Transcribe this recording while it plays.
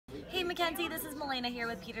Mckensi, this is Milena here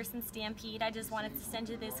with Peterson Stampede. I just wanted to send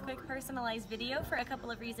you this quick personalized video for a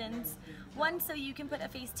couple of reasons. One, so you can put a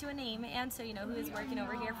face to a name and so you know who is working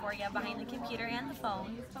over here for you behind the computer and the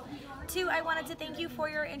phone. Two, I wanted to thank you for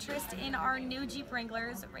your interest in our new Jeep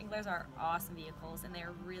Wranglers. Wranglers are awesome vehicles and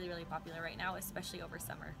they're really popular right now, especially over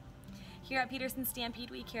summer. Here at Peterson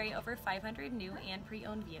Stampede, we carry over 500 new and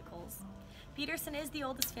pre-owned vehicles. Peterson is the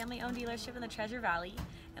oldest family-owned dealership in the Treasure Valley,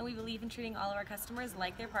 and we believe in treating all of our customers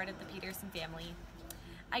like they're part of the Peterson family.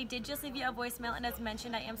 I did just leave you a voicemail, and as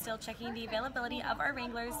mentioned, I am still checking the availability of our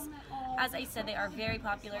Wranglers. As I said, they are very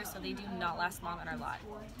popular, so they do not last long on our lot.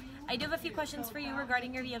 I do have a few questions for you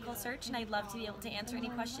regarding your vehicle search, and I'd love to be able to answer any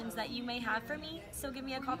questions that you may have for me, so give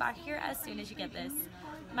me a call back here as soon as you get this.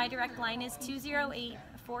 My direct line is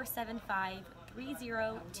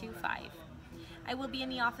 208-475-3025. I will be in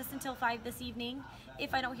the office until 5 this evening.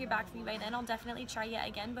 If I don't hear back from you by then, I'll definitely try you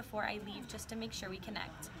again before I leave just to make sure we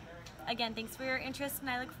connect. Again, thanks for your interest, and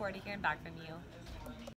I look forward to hearing back from you.